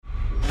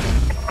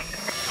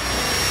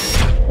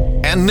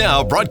And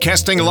now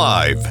broadcasting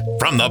live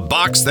from the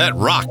box that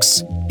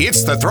rocks,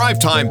 it's the Thrive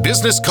Time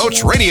Business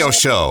Coach Radio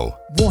Show.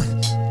 1, 2,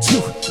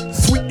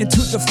 3,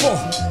 into the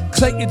 4.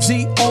 Clayton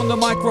G on the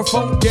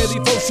microphone, Daily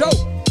Fo Show.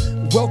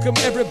 Welcome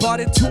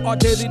everybody to our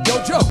Daily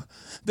Dojo,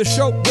 the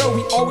show where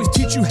we always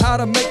teach you how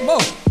to make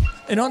more.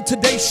 And on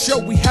today's show,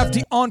 we have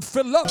Dionne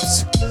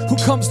Phillips, who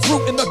comes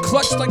through in the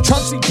clutch like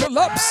Chauncey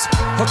Phillips.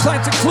 Her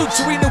clients include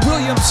Serena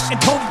Williams and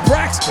Tony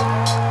Braxton.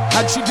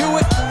 How'd she do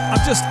it?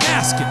 I'm just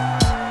asking.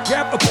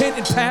 Grab a pen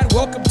and pad,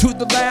 welcome to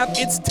the lab.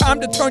 It's time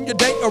to turn your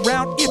day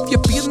around if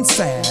you're feeling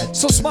sad.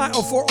 So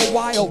smile for a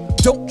while,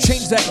 don't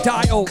change that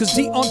dial, cause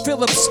Dionne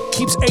Phillips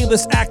keeps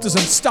A-list actors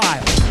in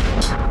style.